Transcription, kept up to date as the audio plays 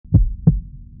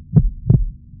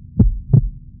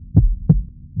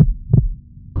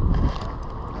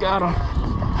Got him.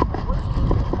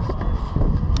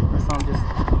 So I'm just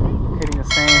hitting the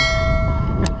same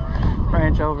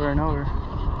branch over and over.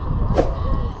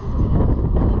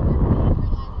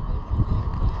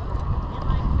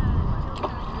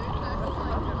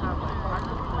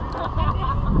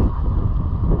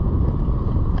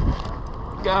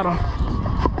 Got him.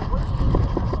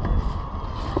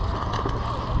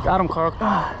 Got him, Carl.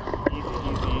 Easy.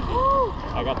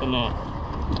 I got the net.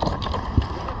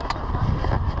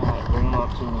 Alright, bring him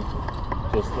up to me.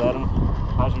 Just let him.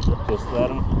 Just let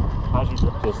him.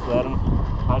 Just let him.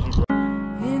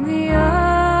 In the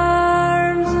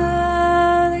arms of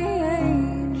the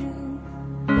angel.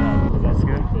 Yeah, that's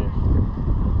good fish.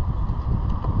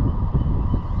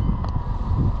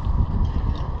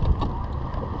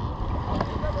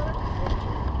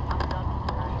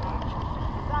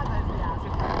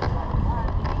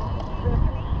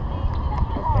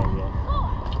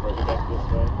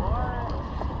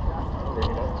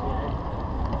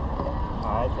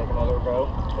 Take another go.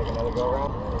 Take another go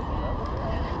around.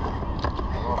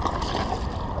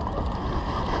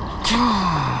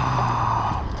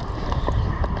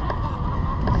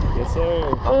 Yes, sir.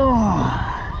 Oh.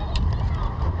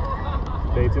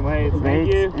 Baits and weights. Thank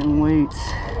you. Baits and weights.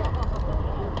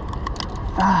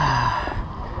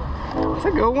 That's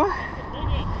a good one.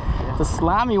 It's a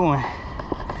slimy one.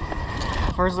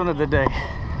 First one of the day.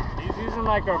 He's using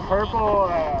like a purple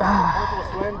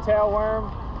swim-tail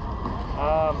worm.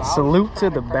 Salute to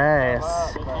the bass.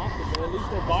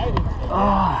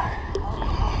 Oh.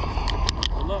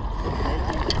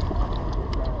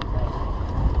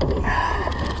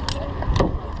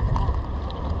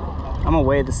 I'm gonna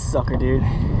weigh this sucker, dude.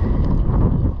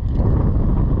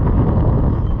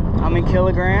 How many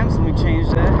kilograms? Let me change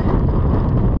that.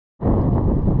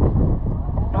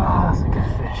 Oh, that's a good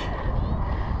fish.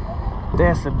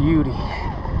 That's a beauty.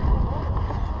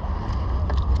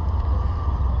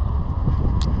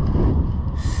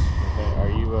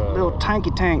 Little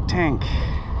tanky tank.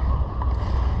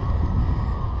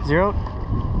 Zero?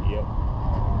 Yep.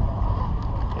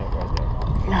 Yep, right there.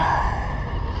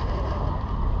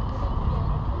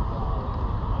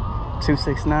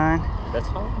 269. That's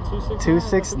fine.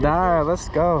 269. Let's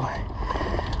go.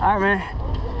 All right, man.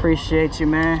 Appreciate you,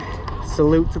 man.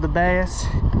 Salute to the bass.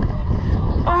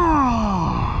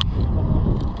 Oh.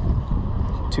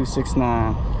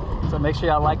 269. So make sure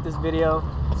y'all like this video.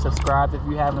 Subscribe if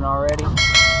you haven't already.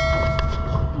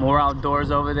 More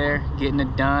outdoors over there, getting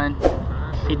it done.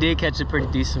 He did catch a pretty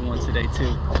decent one today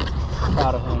too.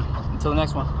 Proud of him. Until the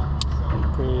next one.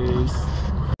 Peace.